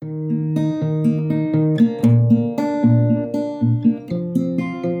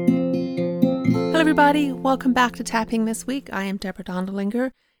everybody, welcome back to Tapping This Week. I am Deborah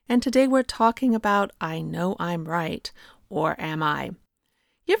Dondelinger, and today we're talking about I Know I'm Right, or Am I?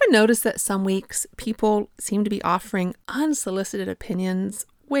 You ever notice that some weeks people seem to be offering unsolicited opinions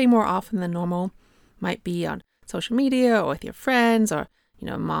way more often than normal? Might be on social media or with your friends, or,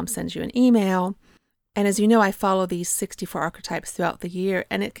 mom sends you an email. And as you know, I follow these 64 archetypes throughout the year,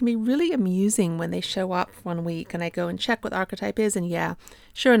 and it can be really amusing when they show up one week and I go and check what the archetype is, and yeah,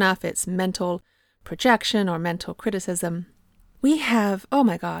 sure enough, it's mental projection or mental criticism. We have, oh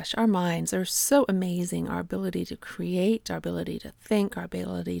my gosh, our minds are so amazing. Our ability to create, our ability to think, our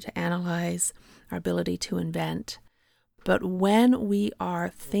ability to analyze, our ability to invent. But when we are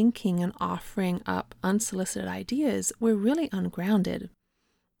thinking and offering up unsolicited ideas, we're really ungrounded.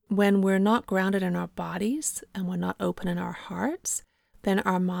 When we're not grounded in our bodies and we're not open in our hearts, then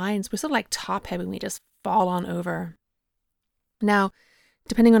our minds, we're sort of like top-heavy, we just fall on over. Now,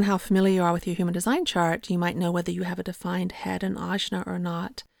 depending on how familiar you are with your human design chart, you might know whether you have a defined head and ajna or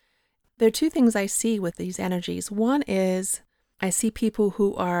not. There are two things I see with these energies. One is I see people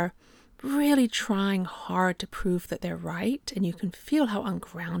who are really trying hard to prove that they're right, and you can feel how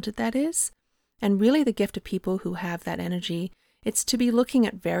ungrounded that is. And really the gift of people who have that energy, it's to be looking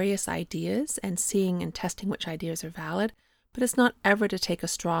at various ideas and seeing and testing which ideas are valid, but it's not ever to take a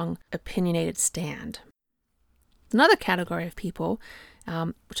strong, opinionated stand. Another category of people,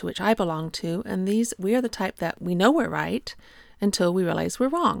 to which I belong to, and we are the type that we know we're right until we realize we're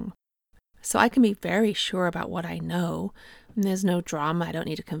wrong. So I can be very sure about what I know, and there's no drama, I don't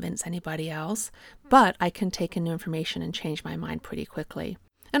need to convince anybody else, but I can take in new information and change my mind pretty quickly.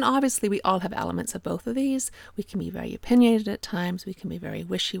 And obviously, we all have elements of both of these. We can be very opinionated at times. We can be very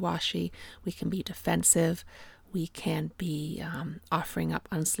wishy-washy. We can be defensive. We can be offering up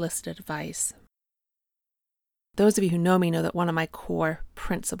unsolicited advice. Those of you who know me know that one of my core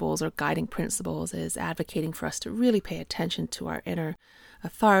principles or guiding principles is advocating for us to really pay attention to our inner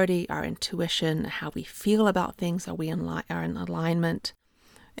authority, our intuition, how we feel about things. Are we in alignment?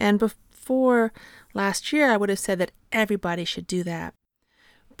 And before last year, I would have said that everybody should do that.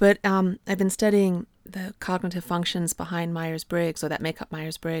 But I've been studying the cognitive functions behind Myers-Briggs, or that make up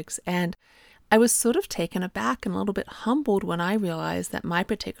Myers-Briggs, and I was sort of taken aback and a little bit humbled when I realized that my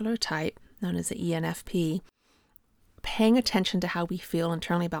particular type, known as the ENFP, paying attention to how we feel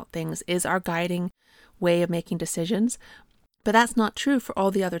internally about things is our guiding way of making decisions, but that's not true for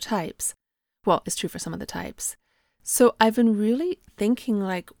all the other types. Well, it's true for some of the types. So I've been really thinking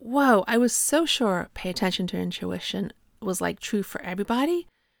like, whoa, I was so sure pay attention to intuition was like true for everybody.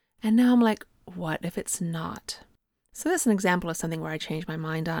 And now I'm like, what if it's not? So that's an example of something where I changed my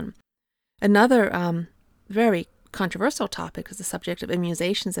mind on. Another very controversial topic is the subject of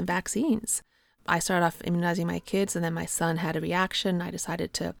immunizations and vaccines. I started off immunizing my kids, and then my son had a reaction. I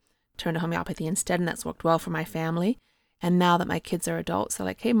decided to turn to homeopathy instead, and that's worked well for my family. And now that my kids are adults, they're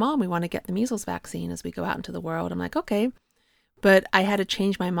like, hey, Mom, we want to get the measles vaccine as we go out into the world. I'm like, okay. But I had to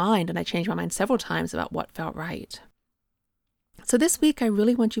change my mind, and I changed my mind several times about what felt right. So this week, I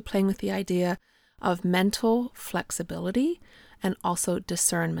really want you playing with the idea of mental flexibility and also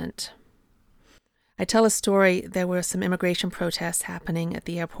discernment. I tell a story. There were some immigration protests happening at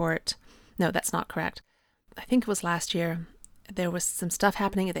the airport. No, that's not correct. I think it was last year. There was some stuff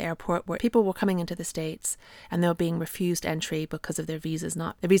happening at the airport where people were coming into the States and they were being refused entry because of their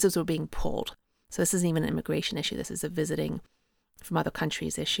visas were being pulled. So this isn't even an immigration issue. This is a visiting from other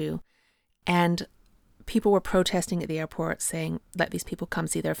countries issue. And people were protesting at the airport saying, let these people come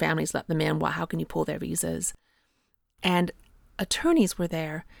see their families, let them in. Well, how can you pull their visas? And attorneys were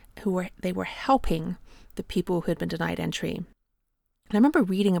there they were helping the people who had been denied entry. And I remember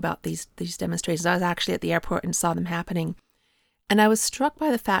reading about these demonstrations. I was actually at the airport and saw them happening. And I was struck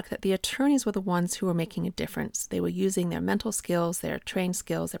by the fact that the attorneys were the ones who were making a difference. They were using their mental skills, their trained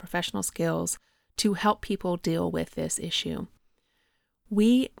skills, their professional skills to help people deal with this issue.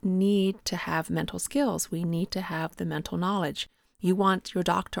 We need to have mental skills. We need to have the mental knowledge. You want your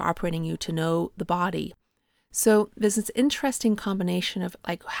doctor operating you to know the body. So there's this interesting combination of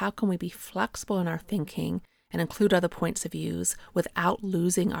like, how can we be flexible in our thinking and include other points of views without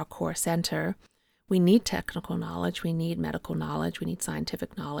losing our core center? We need technical knowledge. We need medical knowledge. We need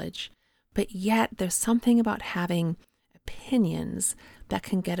scientific knowledge. But yet there's something about having opinions that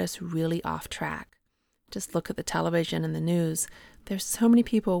can get us really off track. Just look at the television and the news. There's so many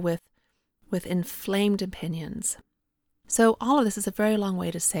people with inflamed opinions. So all of this is a very long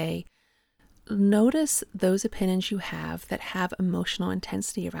way to say, notice those opinions you have that have emotional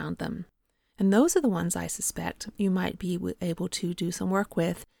intensity around them. And those are the ones I suspect you might be able to do some work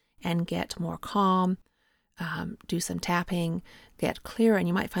with and get more calm, do some tapping, get clearer, and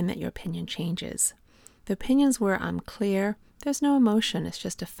you might find that your opinion changes. The opinions where I'm clear, there's no emotion, it's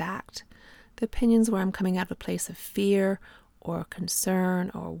just a fact. The opinions where I'm coming out of a place of fear or concern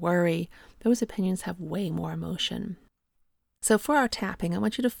or worry, those opinions have way more emotion. So for our tapping, I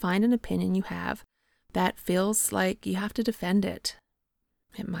want you to find an opinion you have that feels like you have to defend it.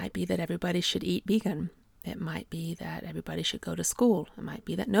 It might be that everybody should eat vegan. It might be that everybody should go to school. It might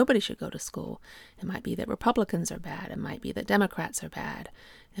be that nobody should go to school. It might be that Republicans are bad. It might be that Democrats are bad.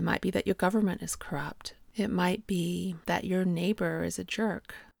 It might be that your government is corrupt. It might be that your neighbor is a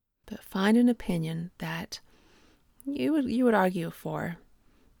jerk. But find an opinion that you would argue for,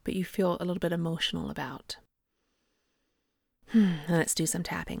 but you feel a little bit emotional about. And let's do some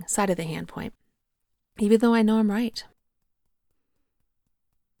tapping. Side of the hand point. Even though I know I'm right.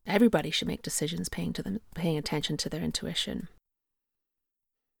 Everybody should make decisions paying attention to their intuition.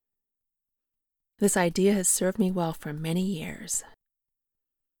 This idea has served me well for many years.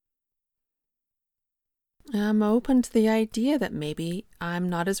 I'm open to the idea that maybe I'm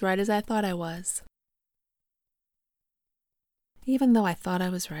not as right as I thought I was. Even though I thought I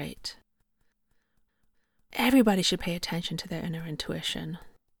was right. Everybody should pay attention to their inner intuition.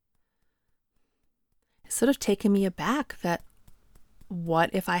 It's sort of taken me aback that what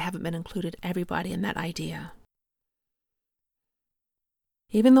if I haven't been included everybody in that idea?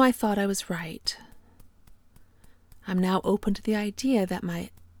 Even though I thought I was right, I'm now open to the idea that my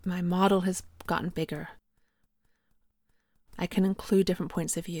model has gotten bigger. I can include different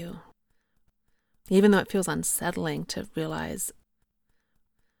points of view. Even though it feels unsettling to realize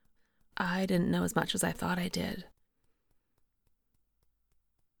I didn't know as much as I thought I did.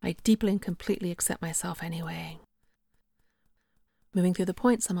 I deeply and completely accept myself anyway. Moving through the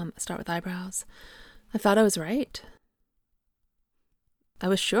points, start with eyebrows. I thought I was right. I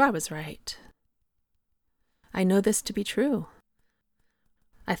was sure I was right. I know this to be true.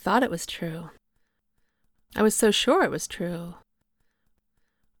 I thought it was true. I was so sure it was true.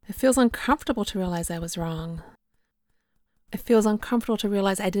 It feels uncomfortable to realize I was wrong. It feels uncomfortable to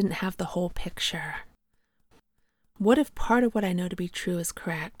realize I didn't have the whole picture. What if part of what I know to be true is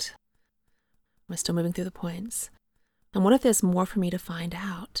correct? We're still moving through the points. And what if there's more for me to find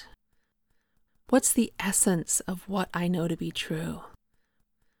out? What's the essence of what I know to be true?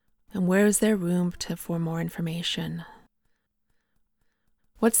 And where is there room for more information?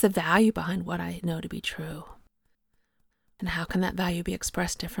 What's the value behind what I know to be true? And how can that value be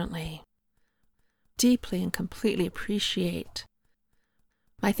expressed differently? Deeply and completely appreciate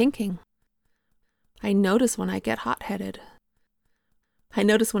my thinking. I notice when I get hot-headed. I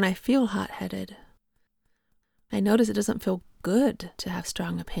notice when I feel hot-headed. I notice it doesn't feel good to have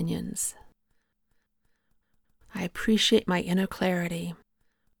strong opinions. I appreciate my inner clarity.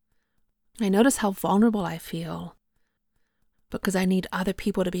 I notice how vulnerable I feel because I need other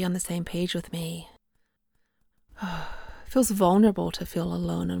people to be on the same page with me. It feels vulnerable to feel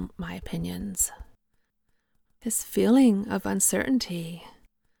alone in my opinions. This feeling of uncertainty,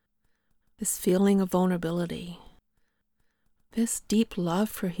 this feeling of vulnerability, this deep love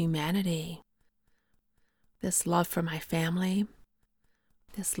for humanity, this love for my family,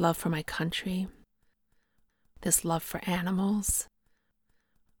 this love for my country, this love for animals.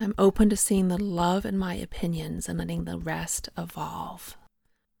 I'm open to seeing the love in my opinions and letting the rest evolve.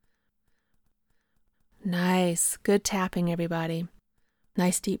 Nice. Good tapping, everybody.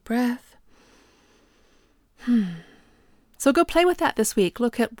 Nice deep breath. So go play with that this week.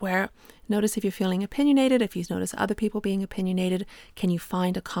 Look at notice if you're feeling opinionated, if you notice other people being opinionated. Can you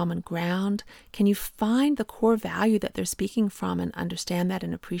find a common ground? Can you find the core value that they're speaking from and understand that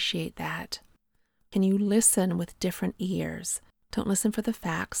and appreciate that? Can you listen with different ears? Don't listen for the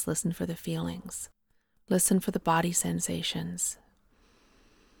facts, listen for the feelings. Listen for the body sensations.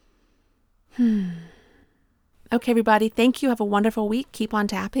 Okay, everybody, thank you. Have a wonderful week. Keep on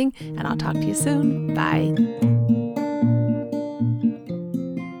tapping, and I'll talk to you soon. Bye.